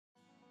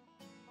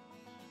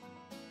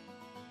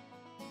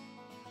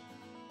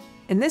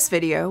In this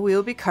video, we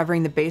will be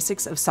covering the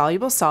basics of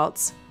soluble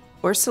salts,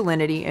 or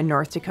salinity, in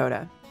North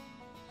Dakota.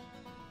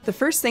 The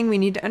first thing we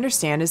need to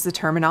understand is the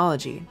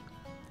terminology.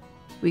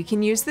 We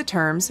can use the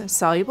terms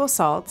soluble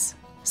salts,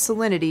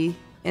 salinity,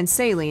 and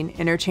saline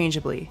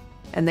interchangeably,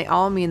 and they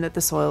all mean that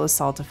the soil is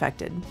salt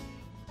affected.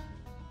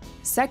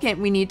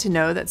 Second, we need to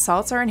know that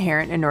salts are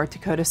inherent in North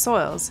Dakota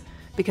soils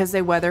because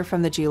they weather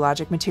from the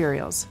geologic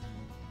materials.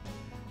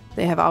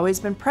 They have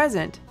always been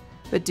present,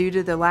 but due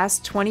to the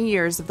last 20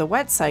 years of the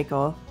wet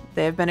cycle,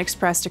 they have been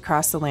expressed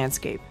across the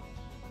landscape.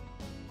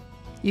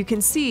 You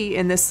can see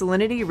in this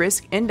Salinity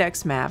Risk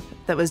Index map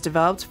that was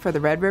developed for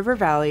the Red River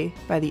Valley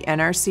by the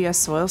NRCS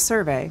Soil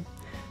Survey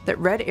that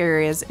red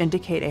areas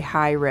indicate a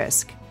high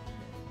risk.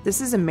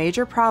 This is a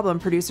major problem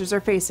producers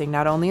are facing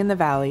not only in the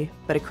valley,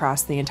 but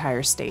across the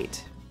entire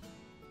state.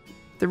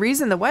 The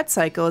reason the wet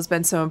cycle has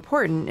been so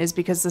important is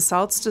because the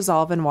salts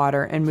dissolve in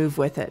water and move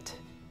with it.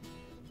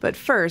 But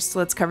first,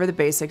 let's cover the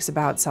basics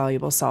about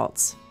soluble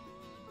salts.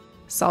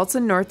 Salts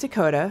in North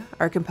Dakota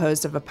are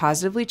composed of a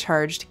positively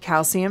charged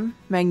calcium,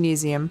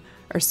 magnesium,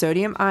 or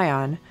sodium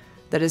ion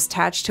that is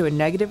attached to a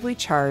negatively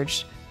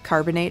charged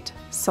carbonate,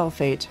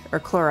 sulfate, or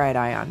chloride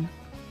ion.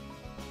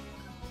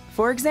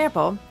 For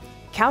example,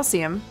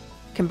 calcium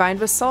combined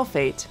with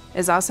sulfate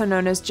is also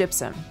known as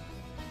gypsum.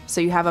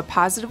 So you have a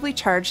positively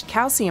charged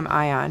calcium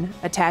ion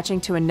attaching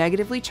to a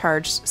negatively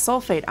charged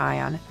sulfate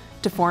ion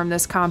to form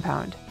this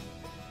compound.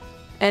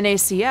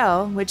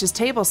 NaCl, which is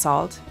table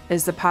salt,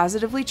 is the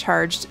positively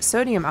charged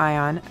sodium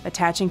ion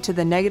attaching to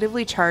the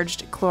negatively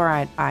charged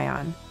chloride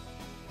ion.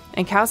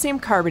 And calcium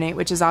carbonate,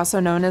 which is also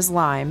known as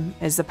lime,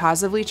 is the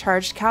positively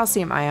charged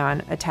calcium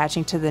ion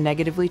attaching to the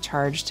negatively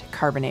charged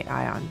carbonate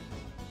ion.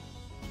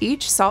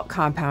 Each salt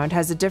compound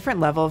has a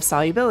different level of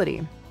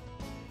solubility.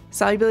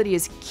 Solubility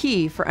is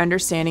key for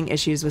understanding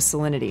issues with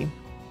salinity.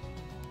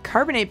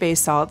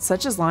 Carbonate-based salts,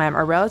 such as lime,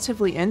 are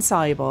relatively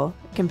insoluble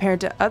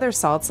compared to other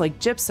salts like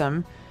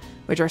gypsum,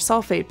 which are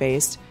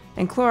sulfate-based,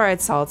 and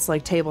chloride salts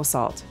like table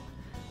salt.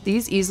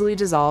 These easily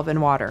dissolve in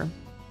water.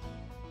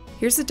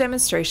 Here's a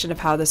demonstration of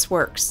how this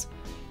works.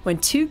 When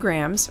 2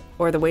 grams,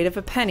 or the weight of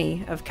a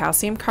penny, of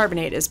calcium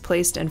carbonate is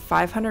placed in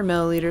 500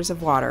 milliliters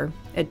of water,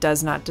 it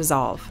does not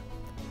dissolve.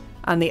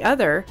 On the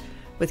other,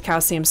 with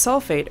calcium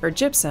sulfate or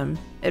gypsum,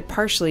 it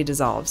partially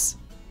dissolves.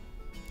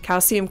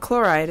 Calcium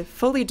chloride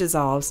fully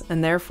dissolves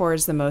and therefore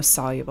is the most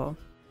soluble.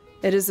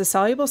 It is the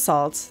soluble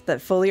salts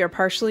that fully or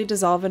partially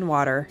dissolve in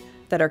water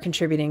that are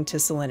contributing to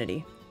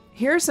salinity.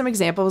 Here are some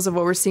examples of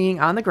what we're seeing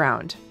on the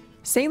ground.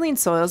 Saline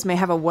soils may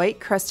have a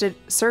white crusted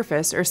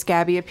surface or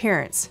scabby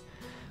appearance,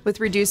 with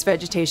reduced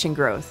vegetation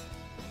growth.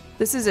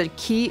 This is a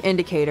key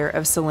indicator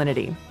of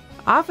salinity.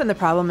 Often the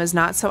problem is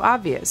not so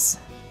obvious.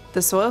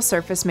 The soil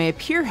surface may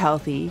appear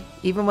healthy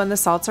even when the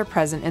salts are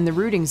present in the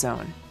rooting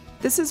zone.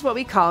 This is what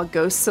we call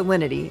ghost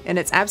salinity, and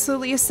it's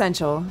absolutely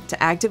essential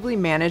to actively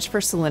manage for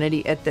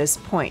salinity at this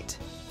point,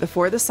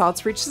 before the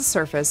salts reach the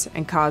surface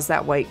and cause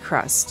that white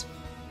crust.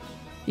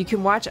 You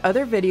can watch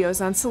other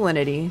videos on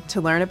salinity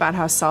to learn about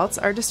how salts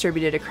are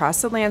distributed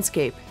across the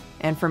landscape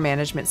and for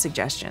management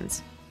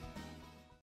suggestions.